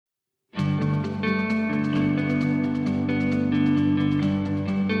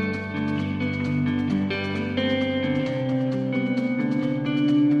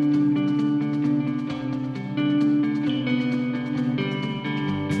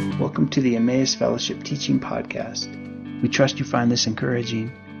Welcome to the Emmaus Fellowship Teaching Podcast. We trust you find this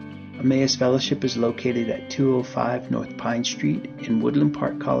encouraging. Emmaus Fellowship is located at 205 North Pine Street in Woodland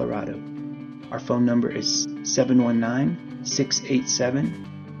Park, Colorado. Our phone number is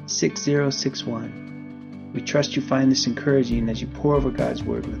 719-687-6061. We trust you find this encouraging as you pour over God's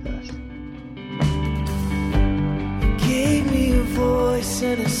Word with us. Gave me a voice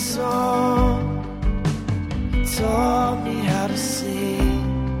and a song, taught me how to sing.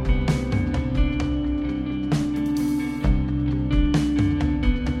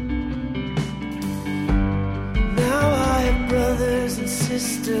 Now I have brothers and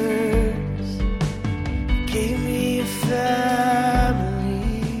sisters, gave me a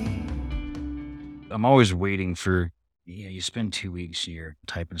family. I'm always waiting for, you spend 2 weeks and you're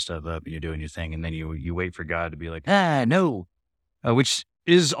typing stuff up and you're doing your thing, and then you wait for God to be like, no, which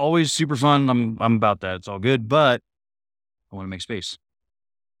is always super fun. I'm about that. It's all good, but I want to make space.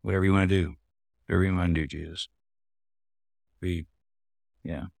 Whatever you want to do, Jesus.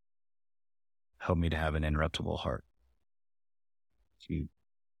 Help me to have an interruptible heart. To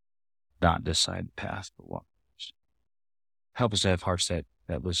not decide the path, but walk. Help us to have hearts that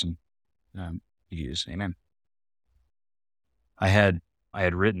listen. Jesus, amen. I had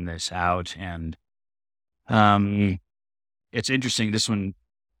written this out, and it's interesting. This one,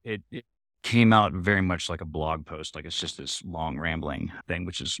 it came out very much like a blog post, like it's just this long rambling thing,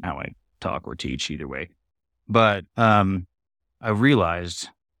 which is how I talk or teach either way. But I realized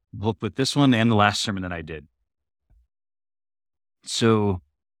both with this one and the last sermon that I did. So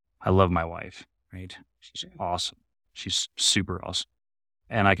I love my wife, right? She's awesome. She's super awesome.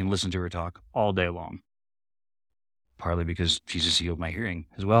 And I can listen to her talk all day long. Partly because Jesus healed my hearing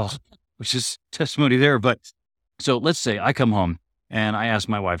as well, which is testimony there. But so let's say I come home and I ask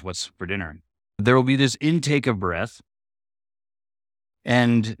my wife what's for dinner. There will be this intake of breath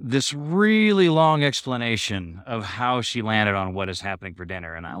and this really long explanation of how she landed on what is happening for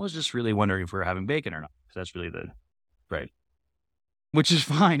dinner. And I was just really wondering if we're having bacon or not. That's really right. Which is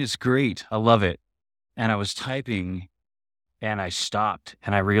fine. It's great. I love it. And I was typing and I stopped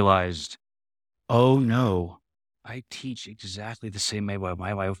and I realized, oh no, I teach exactly the same way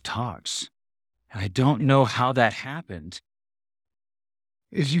my wife talks. And I don't know how that happened.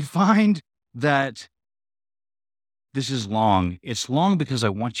 If you find that this is long, it's long because I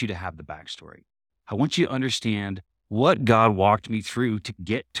want you to have the backstory. I want you to understand what God walked me through to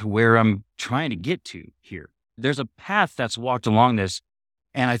get to where I'm trying to get to here. There's a path that's walked along this,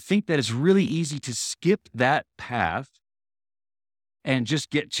 and I think that it's really easy to skip that path and just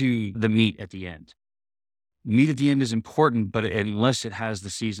get to the meat at the end. Meat at the end is important, but unless it has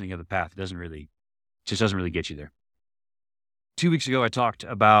the seasoning of the path, it doesn't really get you there. 2 weeks ago, I talked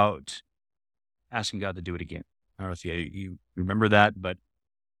about asking God to do it again. I don't know if you remember that, but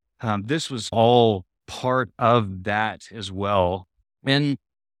this was all part of that as well. And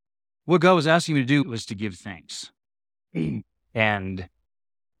what God was asking me to do was to give thanks. And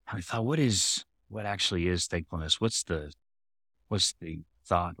I thought, what actually is thankfulness? What's the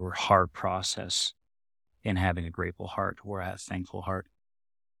thought or heart process in having a grateful heart or a thankful heart?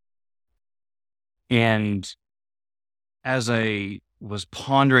 And as I was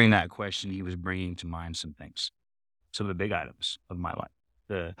pondering that question, he was bringing to mind some things, some of the big items of my life.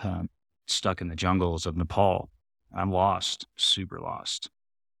 The stuck in the jungles of Nepal. I'm lost, super lost.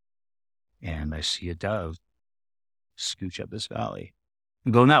 And I see a dove scooch up this valley.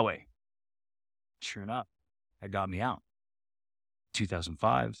 I'm going that way. Sure enough, that got me out.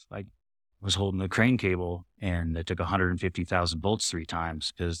 2005, I was holding the crane cable, and it took 150,000 volts 3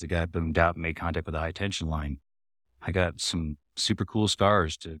 times because the guy boomed out and made contact with the high tension line. I got some super cool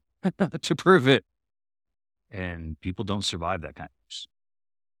scars to prove it. And people don't survive that kind of things.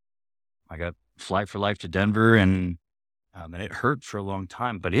 I got flight for life to Denver, and it hurt for a long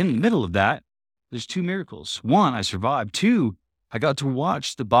time. But in the middle of that, there's 2 miracles. 1, I survived. 2, I got to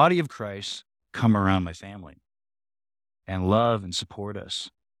watch the body of Christ come around my family and love and support us.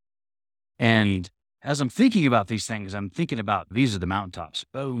 And as I'm thinking about these things, I'm thinking about these are the mountaintops.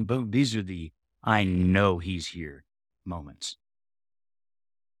 Boom, boom. These are the I know he's here moments.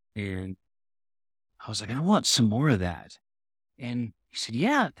 And I was like, I want some more of that. And he said,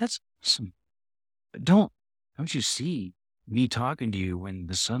 yeah, that's awesome. But don't you see me talking to you when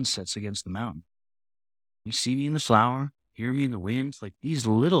the sun sets against the mountain? You see me in the flower, hear me in the wind. Like, these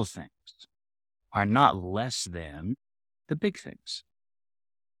little things are not less than the big things.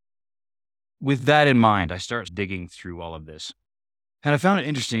 With that in mind, I start digging through all of this. And I found it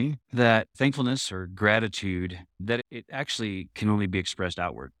interesting that thankfulness or gratitude, that it actually can only be expressed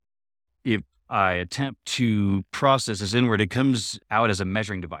outward. If I attempt to process this inward, it comes out as a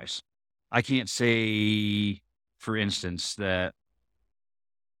measuring device. I can't say, for instance, that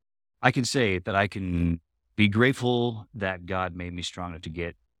I can say that I can be grateful that God made me strong enough to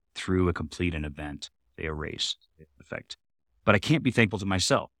get through a complete an event, say a race, in effect. But I can't be thankful to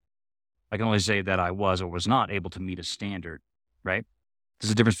myself. I can only say that I was or was not able to meet a standard, right?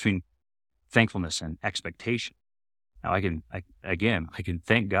 There's a difference between thankfulness and expectation. Now, I can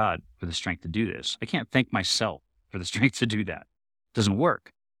thank God for the strength to do this. I can't thank myself for the strength to do that. It doesn't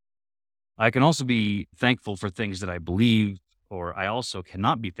work. I can also be thankful for things that I believe, or I also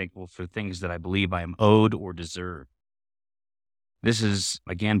cannot be thankful for things that I believe I am owed or deserve. This is,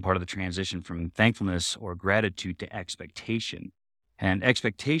 again, part of the transition from thankfulness or gratitude to expectation. And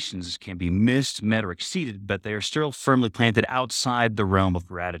expectations can be missed, met, or exceeded, but they are still firmly planted outside the realm of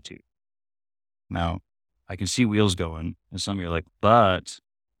gratitude. Now, I can see wheels going, and some of you are like, but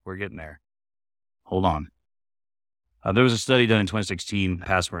we're getting there. Hold on. There was a study done in 2016,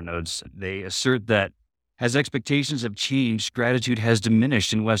 Password Notes. They assert that as expectations have changed, gratitude has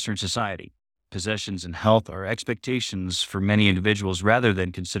diminished in Western society. Possessions and health are expectations for many individuals rather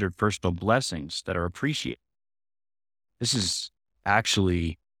than considered personal blessings that are appreciated. This is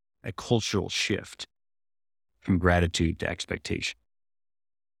actually a cultural shift from gratitude to expectation.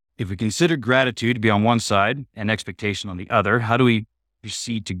 If we consider gratitude to be on one side and expectation on the other, how do we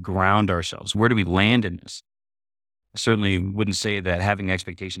proceed to ground ourselves? Where do we land in this? I certainly wouldn't say that having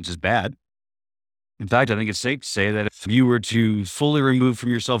expectations is bad. In fact, I think it's safe to say that if you were to fully remove from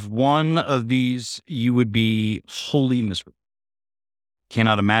yourself one of these, you would be wholly miserable.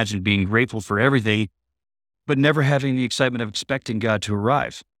 Cannot imagine being grateful for everything, but never having the excitement of expecting God to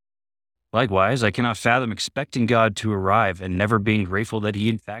arrive. Likewise, I cannot fathom expecting God to arrive and never being grateful that he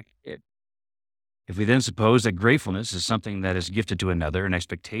in fact did. If we then suppose that gratefulness is something that is gifted to another and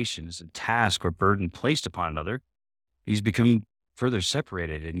expectation is a task or burden placed upon another, these become further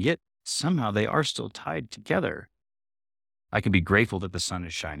separated, and yet somehow they are still tied together. I can be grateful that the sun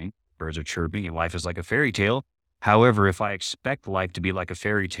is shining, birds are chirping, and life is like a fairy tale. However, if I expect life to be like a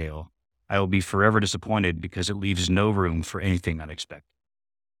fairy tale, I will be forever disappointed because it leaves no room for anything unexpected.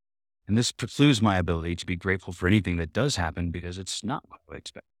 And this precludes my ability to be grateful for anything that does happen because it's not what I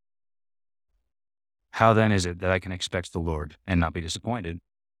expect. How then is it that I can expect the Lord and not be disappointed?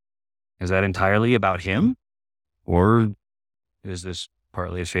 Is that entirely about him? Or is this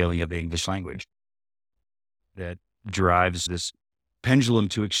partly a failing of the English language that drives this pendulum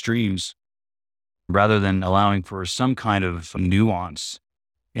to extremes rather than allowing for some kind of nuance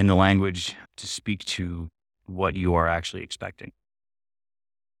in the language to speak to what you are actually expecting?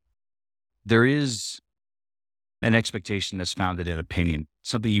 There is an expectation that's founded in opinion,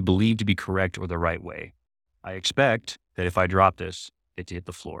 something you believe to be correct or the right way. I expect that if I drop this, it to hit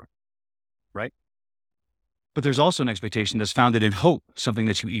the floor, right? But there's also an expectation that's founded in hope, something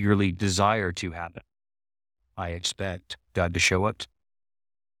that you eagerly desire to happen. I expect God to show up.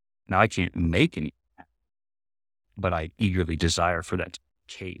 Now, I can't make any, but I eagerly desire for that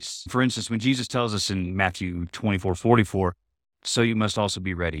case. For instance, when Jesus tells us in Matthew 24:44, so you must also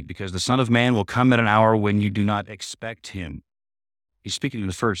be ready, because the Son of Man will come at an hour when you do not expect him. He's speaking in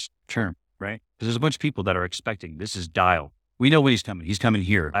the first term, right? Because there's a bunch of people that are expecting. This is dial. We know when he's coming. He's coming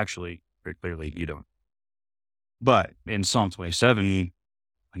here. Actually, very clearly, you don't. But in Psalm 27,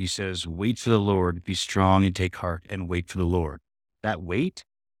 when he says, wait for the Lord, be strong and take heart and wait for the Lord. That wait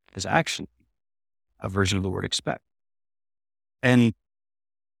is actually a version of the word expect. And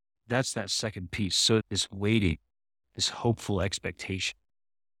that's that second piece. So this waiting, this hopeful expectation,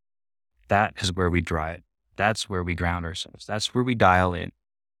 that is where we draw it. That's where we ground ourselves. That's where we dial in,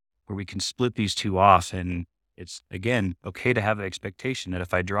 where we can split these two off. And it's, again, okay to have the expectation that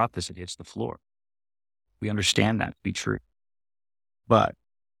if I drop this, it hits the floor. We understand that to be true. But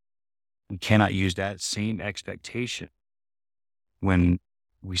we cannot use that same expectation when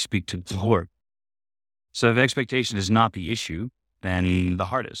we speak to the Lord. So if expectation is not the issue, then the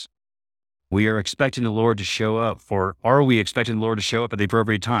heart is. We are expecting the Lord to show up, or are we expecting the Lord to show up at the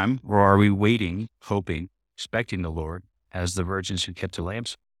appropriate time? Or are we waiting, hoping, expecting the Lord as the virgins who kept their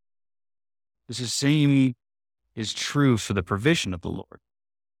lamps? This is same is true for the provision of the Lord.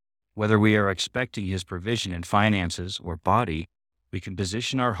 Whether we are expecting his provision in finances or body, we can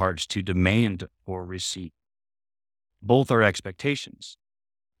position our hearts to demand or receive. Both are expectations.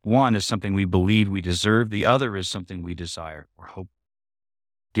 One is something we believe we deserve. The other is something we desire or hope.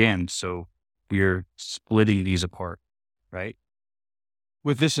 Again, so we're splitting these apart, right?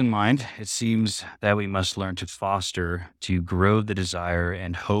 With this in mind, it seems that we must learn to foster, to grow the desire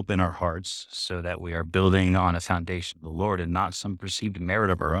and hope in our hearts so that we are building on a foundation of the Lord and not some perceived merit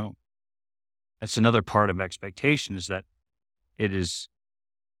of our own. That's another part of expectation, is that it is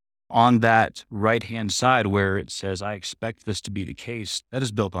on that right-hand side where it says, I expect this to be the case. That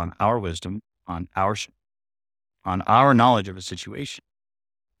is built on our wisdom, on our knowledge of a situation,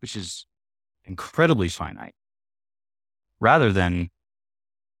 which is incredibly finite, rather than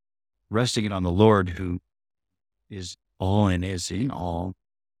resting it on the Lord, who is all and is in all,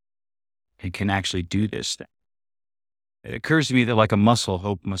 and can actually do this thing. It occurs to me that like a muscle,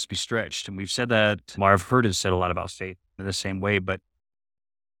 hope must be stretched. And we've said that, or I've heard it said a lot about faith in the same way, but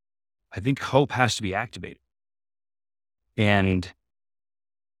I think hope has to be activated. And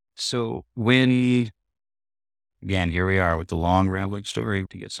so again, here we are with the long rambling story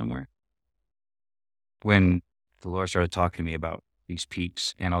to get somewhere. When the Lord started talking to me about these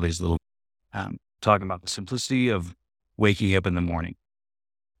peaks and all these little, talking about the simplicity of waking up in the morning,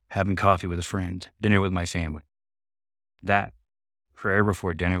 having coffee with a friend, dinner with my family, that prayer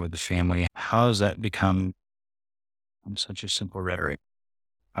before dinner with the family, how has that become such a simple rhetoric?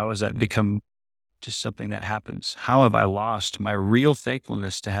 How has that become just something that happens? How have I lost my real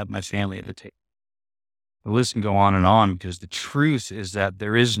thankfulness to have my family at the table? The list can go on and on, because the truth is that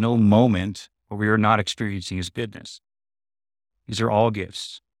there is no moment where we are not experiencing His goodness. These are all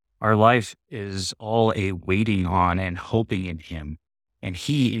gifts. Our life is all a waiting on and hoping in Him, and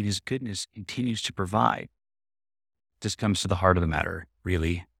He, in His goodness, continues to provide. This comes to the heart of the matter,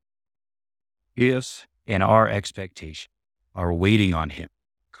 really. If in our expectation, our waiting on Him,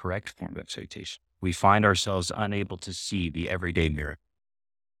 correct form of expectation, we find ourselves unable to see the everyday miracle,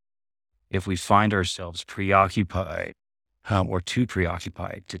 if we find ourselves preoccupied or too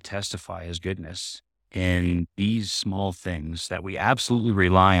preoccupied to testify His goodness in these small things that we absolutely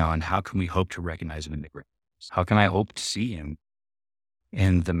rely on, how can we hope to recognize Him in the great? How can I hope to see Him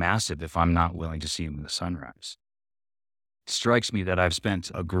in the massive if I'm not willing to see Him in the sunrise? It strikes me that I've spent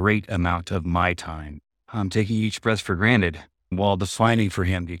a great amount of my time taking each breath for granted while defining for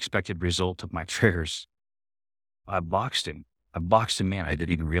Him the expected result of my prayers. I boxed Him, man. I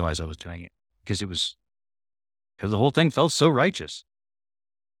didn't even realize I was doing it, because the whole thing felt so righteous.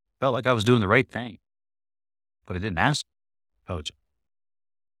 Felt like I was doing the right thing, but I didn't ask.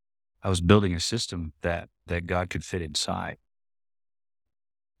 I was building a system that God could fit inside,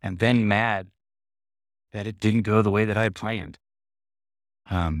 and then mad that it didn't go the way that I had planned.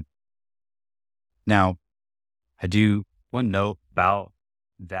 Now, I do want to note about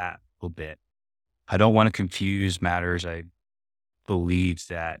that a little bit. I don't want to confuse matters. I believe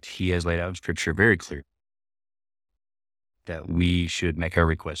that He has laid out in Scripture very clear that we should make our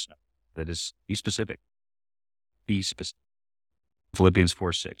requests known. That is, be specific. Be specific. Philippians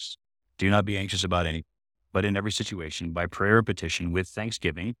 4:6. Do not be anxious about anything, but in every situation, by prayer and petition, with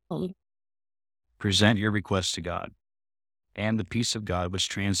thanksgiving, present your requests to God. And the peace of God, which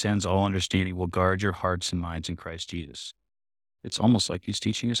transcends all understanding, will guard your hearts and minds in Christ Jesus. It's almost like He's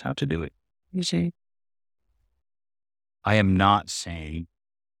teaching us how to do it. You see? I am not saying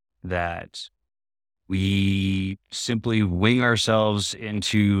that we simply wing ourselves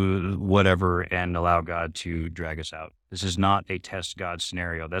into whatever and allow God to drag us out. This is not a test God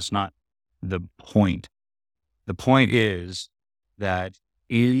scenario. That's not the point. The point is that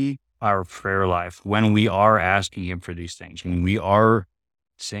in our prayer life, when we are asking Him for these things, when we are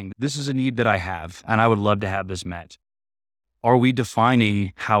saying, this is a need that I have, and I would love to have this met, are we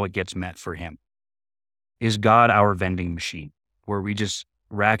defining how it gets met for Him? Is God our vending machine, where we just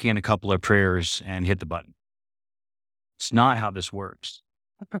rack in a couple of prayers and hit the button? It's not how this works.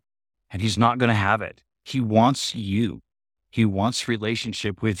 And He's not going to have it. He wants you. He wants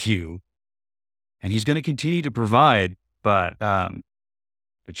relationship with you. And He's going to continue to provide, but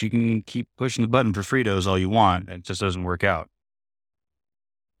you can keep pushing the button for Fritos all you want. It just doesn't work out.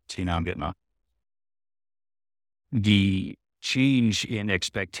 See, now I'm getting off. The change in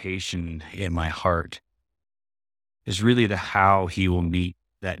expectation in my heart is really the how He will meet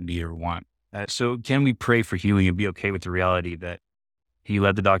that need or want. So can we pray for healing and be okay with the reality that He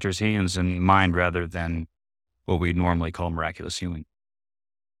led the doctor's hands and mind rather than what we normally call miraculous healing?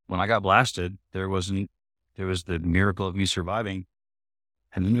 When I got blasted, there was the miracle of me surviving,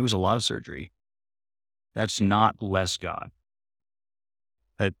 and then there was a lot of surgery. That's not less God.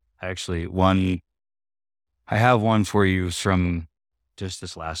 That actually I have one for you from just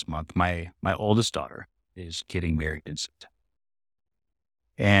this last month. My oldest daughter is getting married in September.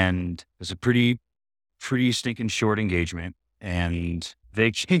 And it's a pretty stinking short engagement, and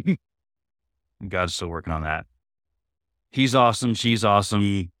God's still working on that. He's awesome. She's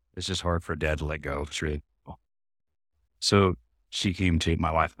awesome. It's just hard for Dad to let go. It's really cool. So she came to my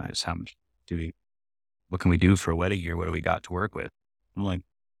wife and I said, what can we do for a wedding here? What do we got to work with? I'm like,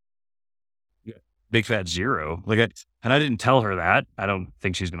 yeah. big fat zero. And I didn't tell her that. I don't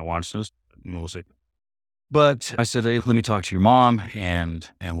think she's going to watch this. We'll see. But I said, hey, let me talk to your mom and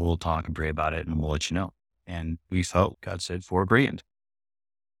we'll talk and pray about it and we'll let you know. And we felt God said $4,000.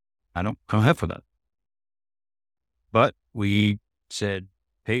 I don't have for that. But we said,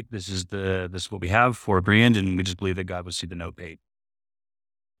 hey, this is what we have, $4,000, and we just believe that God would see the note paid.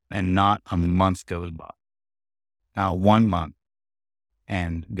 And not a month goes by. Now 1 month,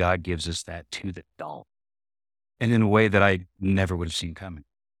 and God gives us that to the dollar. And in a way that I never would have seen coming.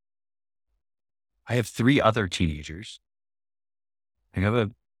 I have 3 other teenagers. I have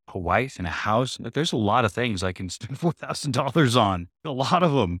a wife and a house. There's a lot of things I can spend $4,000 on. A lot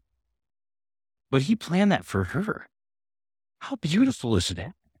of them. But he planned that for her. How beautiful is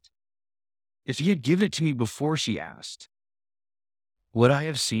that? If he had given it to me before she asked, would I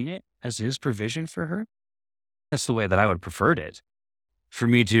have seen it as his provision for her? That's the way that I would have preferred it. For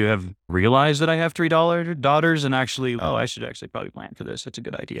me to have realized that I have 3 daughters and actually, I should actually probably plan for this. That's a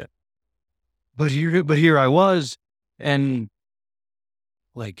good idea. But here I was, and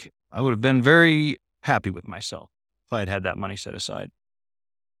I would have been very happy with myself if I had had that money set aside.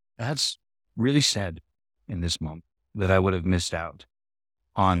 That's really sad in this moment that I would have missed out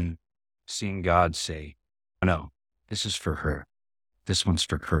on seeing God say, no, this is for her. This one's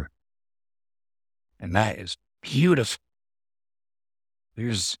for her. And that is beautiful.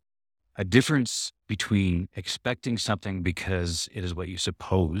 There's a difference between expecting something because it is what you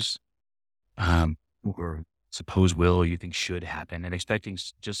suppose, or suppose will, or you think should happen, and expecting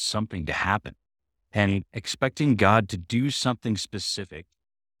just something to happen, and expecting God to do something specific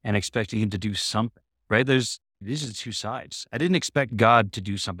and expecting him to do something, right? These are the 2 sides. I didn't expect God to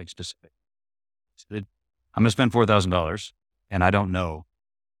do something specific. I'm going to spend $4,000 and I don't know.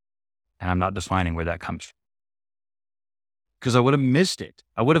 And I'm not defining where that comes from. Because I would have missed it.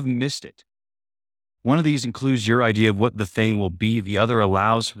 One of these includes your idea of what the thing will be. The other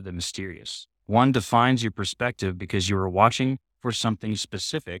allows for the mysterious. One defines your perspective because you are watching for something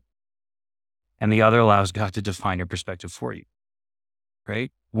specific, and the other allows God to define your perspective for you,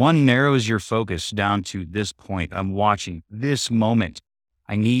 right? One narrows your focus down to this point. I'm watching this moment.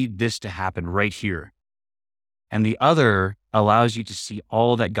 I need this to happen right here. And the other allows you to see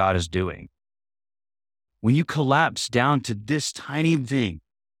all that God is doing. When you collapse down to this tiny thing,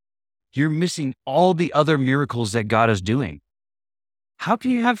 you're missing all the other miracles that God is doing. How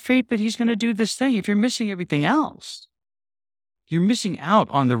can you have faith that he's going to do this thing if you're missing everything else? You're missing out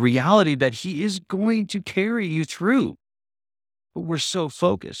on the reality that he is going to carry you through. But we're so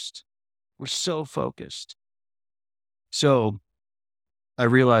focused. So I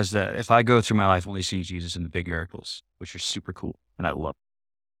realized that if I go through my life only seeing Jesus in the big miracles, which are super cool and I love,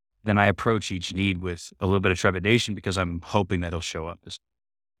 then I approach each need with a little bit of trepidation because I'm hoping that he'll show up.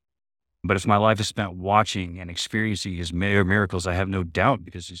 But if my life is spent watching and experiencing his miracles, I have no doubt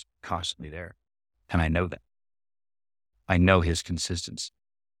because he's constantly there. And I know that. I know his consistency.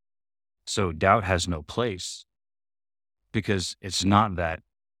 So doubt has no place because it's not that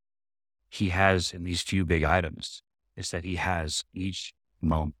he has in these few big items. It's that he has each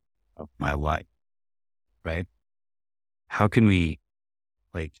moment of my life, right? How can we,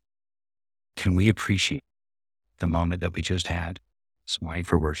 can we appreciate the moment that we just had this morning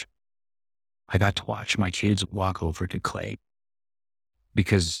for worship? I got to watch my kids walk over to Clay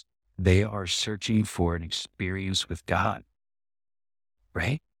because they are searching for an experience with God,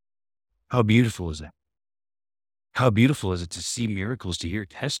 right? How beautiful is that? How beautiful is it to see miracles, to hear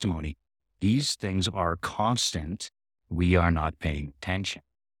testimony? These things are constant. We are not paying attention.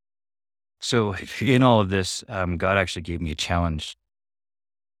 So in all of this, God actually gave me a challenge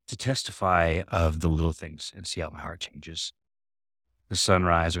to testify of the little things and see how my heart changes. The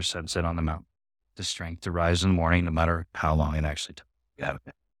sunrise or sunset on the mountain, the strength to rise in the morning, no matter how long it actually took to get out of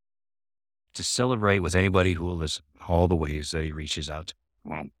bed. To celebrate with anybody who will listen, all the ways that he reaches out to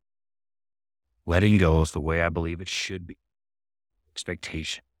me. Well, letting go of the way I believe it should be,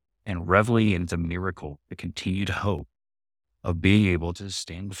 expectation, and reveling in the miracle, the continued hope of being able to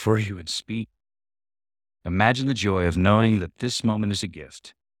stand before you and speak. Imagine the joy of knowing that this moment is a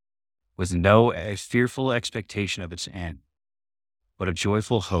gift, with no fearful expectation of its end, but a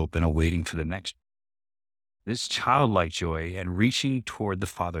joyful hope and a waiting for the next. This childlike joy and reaching toward the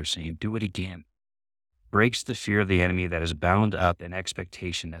Father saying, do it again, breaks the fear of the enemy that is bound up in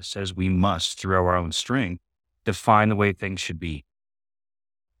expectation that says we must, through our own strength, define the way things should be.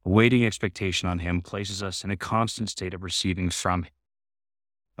 Waiting expectation on him places us in a constant state of receiving from him,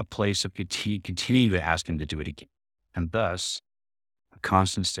 a place of continuing to ask him to do it again, and thus a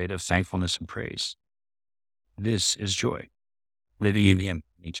constant state of thankfulness and praise. This is joy, living in him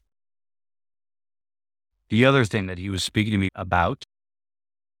each. The other thing that he was speaking to me about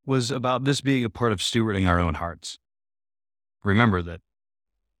was about this being a part of stewarding our own hearts. Remember that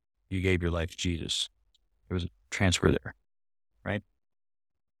you gave your life to Jesus. There was a transfer there, right?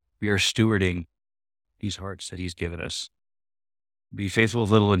 We are stewarding these hearts that he's given us. Be faithful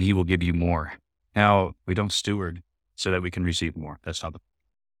with little and he will give you more. Now, we don't steward so that we can receive more. That's not the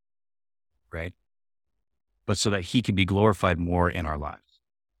right? But so that he can be glorified more in our lives.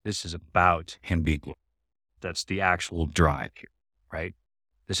 This is about him being glorified. That's the actual drive here, right?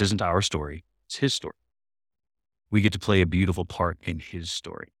 This isn't our story. It's his story. We get to play a beautiful part in his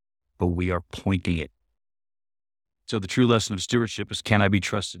story, but we are pointing it. So the true lesson of stewardship is, can I be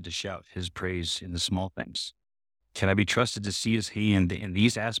trusted to shout his praise in the small things? Can I be trusted to see his hand in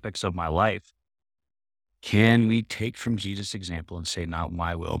these aspects of my life? Can we take from Jesus' example and say, not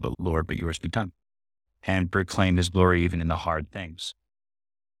my will, but Lord, but yours be done? And proclaim his glory even in the hard things?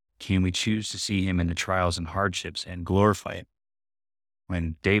 Can we choose to see him in the trials and hardships and glorify him?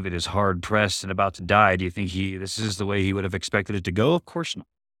 When David is hard pressed and about to die, do you think this is the way he would have expected it to go? Of course not.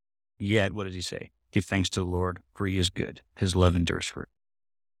 Yet, what does he say? Give thanks to the Lord, for he is good. His love endures forever.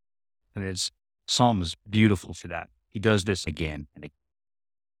 And his psalm is beautiful for that. He does this again and again.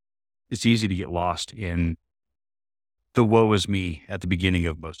 It's easy to get lost in the woe is me at the beginning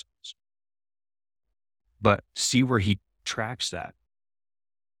of most of this. But see where he tracks that.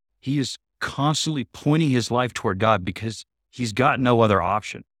 He is constantly pointing his life toward God because he's got no other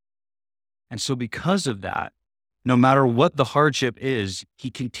option. And so because of that, no matter what the hardship is,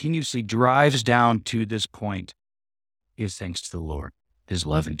 he continuously drives down to this point. Give thanks to the Lord. His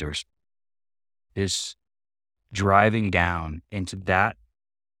love endures. This driving down into that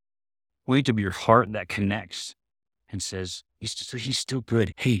point of your heart that connects and says, he's still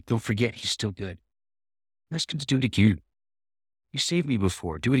good. Hey, don't forget, he's still good. Ask him to do it again. You saved me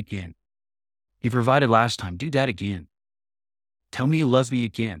before. Do it again. You provided last time. Do that again. Tell me you love me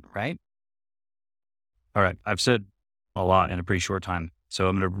again, right? All right. I've said a lot in a pretty short time, so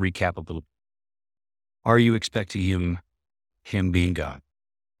I'm going to recap a little. Are you expecting him being God,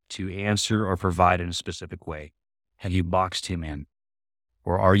 to answer or provide in a specific way? Have you boxed him in?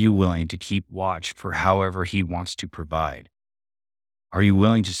 Or are you willing to keep watch for however he wants to provide? Are you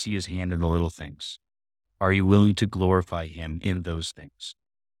willing to see his hand in the little things? Are you willing to glorify him in those things?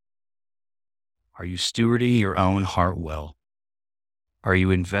 Are you stewarding your own heart well? Are you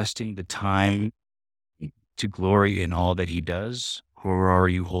investing the time to glory in all that he does? Or are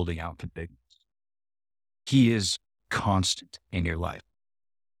you holding out to bigness? He is constant in your life.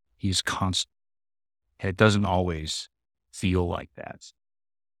 He is constant. And it doesn't always feel like that.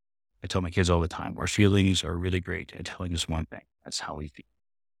 I tell my kids all the time, our feelings are really great at telling us one thing. That's how we feel.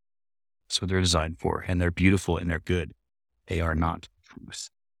 That's what they're designed for. And they're beautiful and they're good. They are not truth.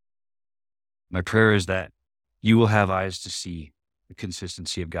 My prayer is that you will have eyes to see the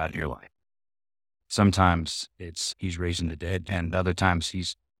consistency of God in your life. Sometimes he's raising the dead, and other times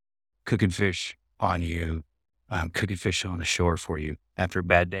he's cooking fish on you, cooking fish on the shore for you after a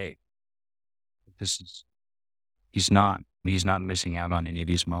bad day. He's not missing out on any of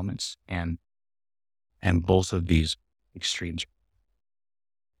these moments, and both of these extremes.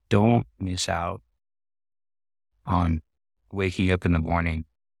 Don't miss out on waking up in the morning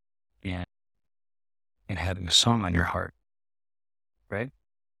and having a song on your heart, right?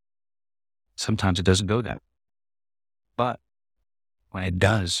 Sometimes it doesn't go that way. But when it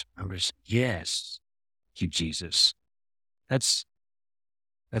does, remember, yes, thank you, Jesus. That's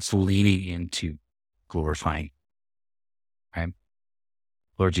leaning into glorifying, right?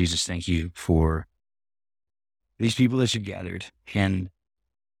 Lord Jesus, thank you for these people that you gathered. And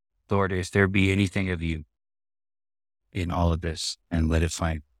Lord, if there be anything of you in all of this, and let it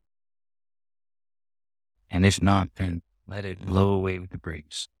find. And if not, then let it blow away with the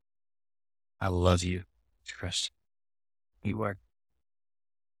breeze. I love you. Trust you are.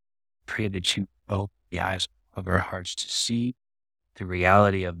 Pray that you open the eyes of our hearts to see the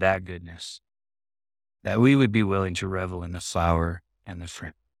reality of that goodness, that we would be willing to revel in the flower and the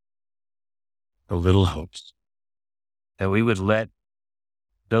fruit, the little hopes, that we would let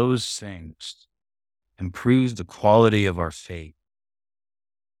those things improve the quality of our faith.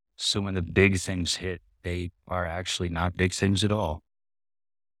 So when the big things hit, they are actually not big things at all.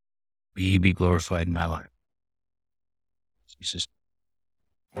 Be glorified in my life. Jesus.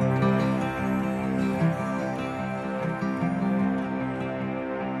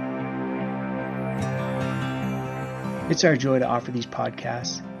 It's our joy to offer these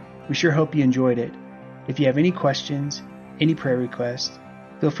podcasts. We sure hope you enjoyed it. If you have any questions, any prayer requests,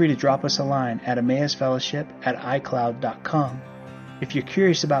 feel free to drop us a line at emmausfellowship@icloud.com. If you're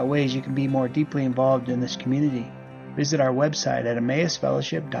curious about ways you can be more deeply involved in this community, visit our website at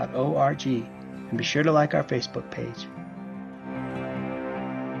emmausfellowship.org and be sure to like our Facebook page.